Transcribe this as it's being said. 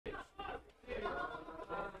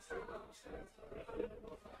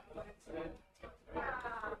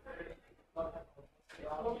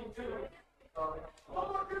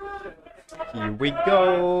Here we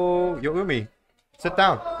go. Yo, Umi, sit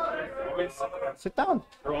down. Sit down.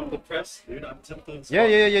 Bro, I'm depressed, dude. I'm tempted. Yeah.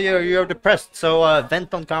 You're depressed. So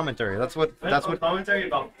vent on commentary. That's what. Commentary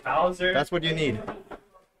about Bowser. That's what you need.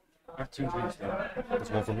 I have 2 drinks now. This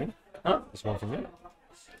one for me. Huh? This one for me.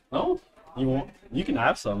 No? You won't? You can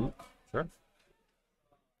have some. Sure.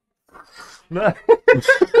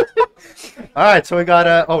 Alright, so we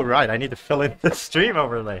got oh right, I need to fill in the stream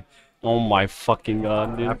overlay. Oh my fucking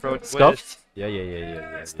god, dude. AfroTwist. Scuffed?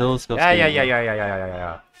 Yeah. Still scuffed.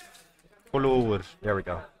 Yeah. Follower. There we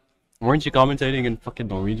go. Weren't you commentating in fucking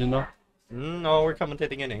Norwegian though? No, we're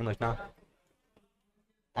commentating in English now.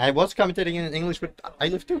 I was commentating in English, but I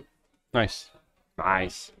live too. Nice.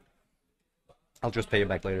 Nice. I'll just pay you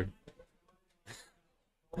back later.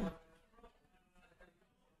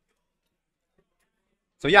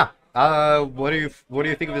 So yeah, what do you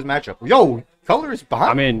think of this matchup? Yo, Color is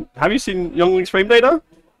behind. I mean, have you seen Young Link's frame data?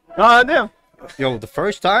 Damn. Yo, the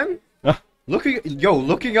first time?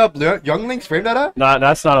 Looking up Young Link's frame data? Nah,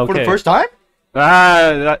 that's not okay. For the first time?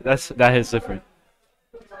 That is different.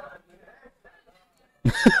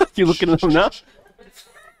 You looking at them now?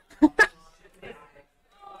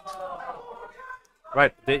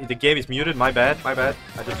 Right, the game is muted. My bad. I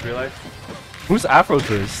just realized. Who's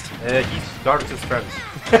AfroTwist? He's Gardex' friend.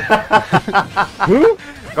 Who?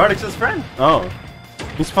 Gardex' friend. Oh.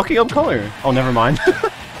 He's fucking up Color. Oh, never mind.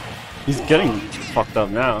 He's getting fucked up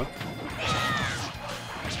now.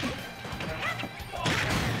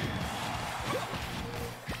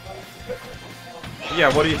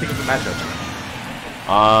 Yeah, what do you think of the matchup?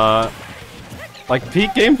 Like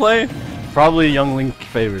peak gameplay, probably Young Link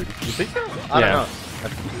favored. You think so? I don't know.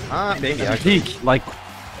 Maybe. Peak, like.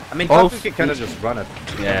 I mean, Falcon can kind of just run it.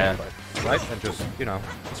 Yeah. Right? And just, you know.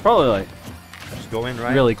 It's probably like. Just go in,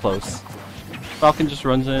 right? Really close. Falcon just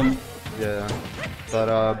runs in. Yeah.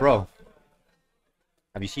 But, bro.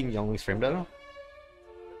 Have you seen Young Link's frame data?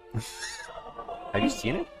 Have you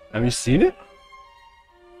seen it? Have you seen it?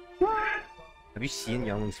 Have you seen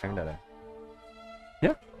Young Link's frame data?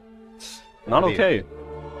 Yeah. Not okay.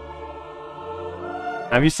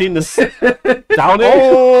 Have you seen this down it?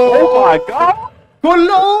 Oh my god!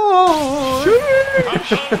 Oh,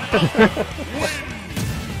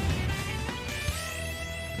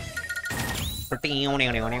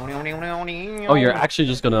 you're actually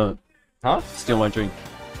just gonna steal my drink?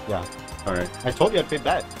 Yeah. Alright. I told you I'd pay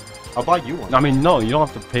back. I'll buy you one. I mean, no, you don't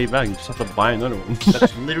have to pay back. You just have to buy another one.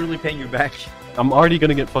 That's literally paying you back. I'm already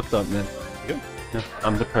gonna get fucked up, man. Good. Yeah,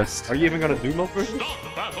 I'm depressed. Are you even gonna do milk version?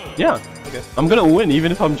 Yeah. Okay. I'm gonna win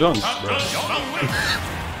even if I'm drunk.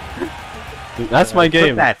 That's my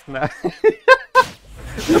game. Clip that.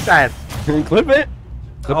 Clip that. Clip it.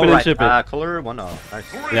 Clip it and ship it. Color 1-0. Nice.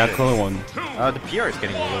 Yeah, Color 1. The PR is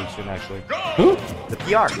getting released soon, actually. Who? The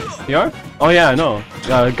PR. PR? Oh yeah, I know.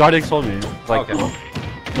 Gardex told me. Like, okay.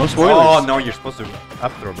 No spoilers. Oh no, you're supposed to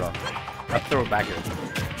up throw, bro. Up throw back here.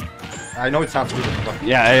 I know it sounds weird. But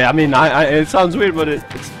yeah, I mean, it sounds weird, but it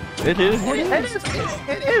is. It is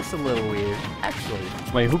a little weird, actually.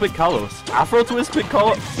 Wait, who picked Kalos? AfroTwist picked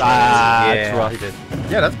Kalos? Yeah, that's rough. he did.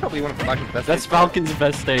 Yeah, that's probably one of Falcon's best. That's Falcon's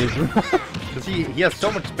best days. Because he has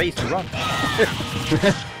so much space to run.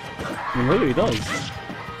 He really does.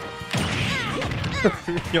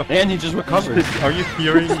 And he just recovers. Are you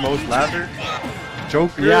hearing most laughter?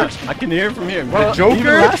 Joker? Yeah, I can hear it from here. The Joker?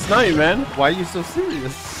 Even last night, man. Why are you so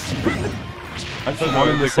serious? I just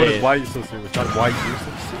wanted to say it. Why are you so serious? Not why you so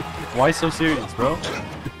serious. Why so serious, bro?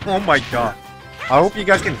 Oh my god. I hope you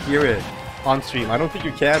guys can hear it on stream. I don't think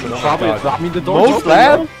you can, but oh Probably. my god. I mean, the door's Most open,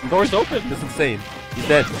 lab? bro. The door's open. That's insane. He's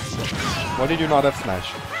dead. Why did you not F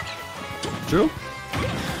smash? True.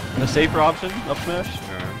 The safer option, up smash.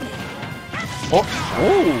 Oh!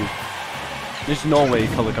 Oh! There's no way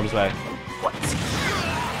Color comes back. What?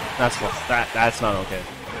 That's not okay.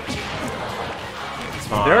 It's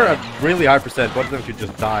fine. They're a really high percent. One of them could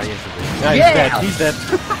just die instantly. Yeah, he's dead. He's dead.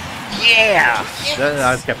 Yeah!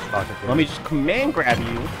 I was kept talking. Let me just command grab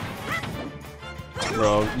you.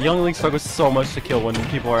 Bro, Young Link struggles so much to kill when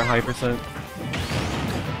people are high percent.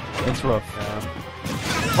 It's rough. Yeah.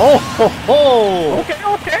 Oh ho ho!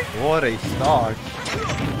 Okay. What a start.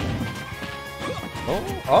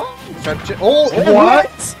 Oh,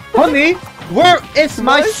 what? Honey, where is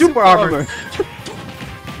my super armor?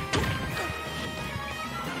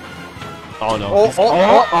 Oh no.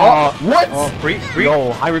 What? Oh, free?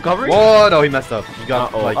 No, high recovery? Oh no, he messed up. He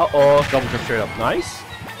got like double jump straight up. Nice.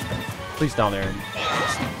 Please down there.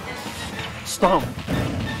 Stomp.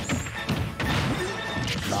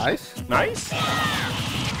 Nice.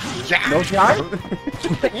 Yeah. No time?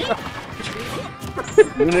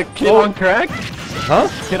 You're gonna kill on crack? Huh?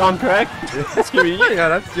 Hit on crack? Yeah,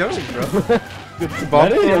 that's young, bro. Good That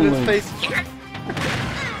bump is in young. his face.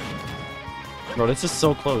 Bro, this is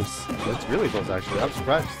so close. That's really close, actually. I'm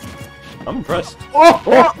surprised. I'm impressed.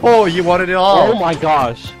 Oh, you wanted it all. Oh my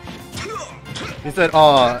gosh. He said,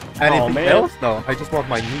 anything man. else? No, I just want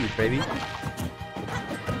my knee, baby.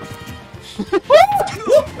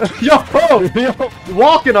 Yo,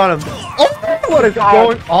 walking on him. Oh, what is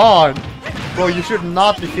going on? Bro, you should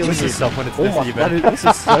not be feeling yourself when it's this even. This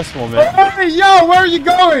is stressful, man. Hey, yo, where are you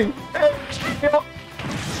going?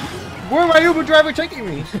 Where my Uber driver taking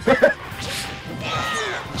me?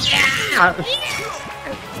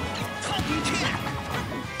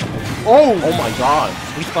 Oh! Oh my god.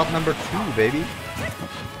 We spot number 2, baby.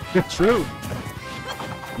 True.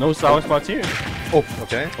 No sour spots here. Oh,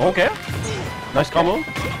 okay. Okay. Nice combo.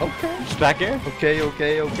 Okay. Just back air. Okay.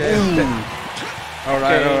 Alright. Okay.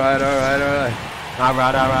 Alright.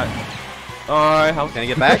 Alright, how Can I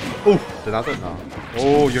get back? Ooh, did not no.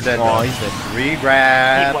 Oh, you're dead. Oh, bro. he's dead.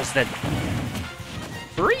 Regrab. was dead.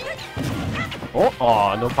 3?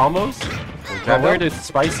 Oh, no combos? Jab Where up. did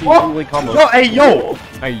spicy Oh! only combos? No, hey, yo!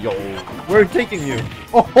 Hey, yo. Where are you taking you?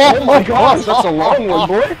 Oh my gosh, that's a long one,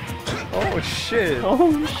 boy. Oh, shit.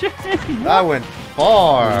 Oh, shit. That went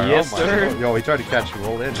far. Yes, Oh my sir. God. Yo, he tried to catch you.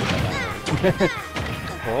 Roll in.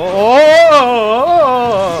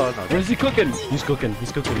 Oh! No, What is he cooking? He's cooking.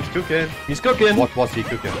 He's cooking. he's cooking. He's cooking. What was he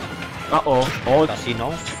cooking? Uh-oh. Oh, Does he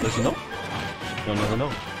know? does he know?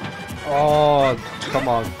 No. Oh, come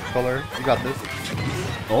on, color. You got this.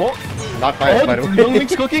 Oh. Not biased, by the way. Young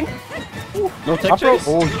Link's cooking. No tech Afro. chase.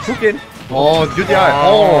 Oh, he's cooking. Oh, do the eye.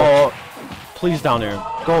 Oh. Please down there.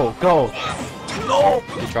 Go. No.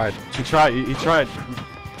 He tried. He tried. He tried.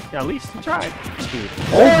 Yeah, at least he tried.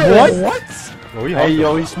 Oh, what? What? Oh, he Hey, hugged him.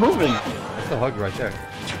 yo, he's moving. That's a hug right there.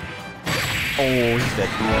 Oh, he's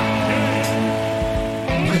dead.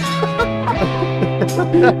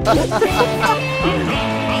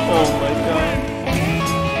 Oh my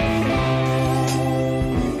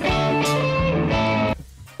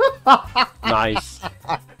god. Nice.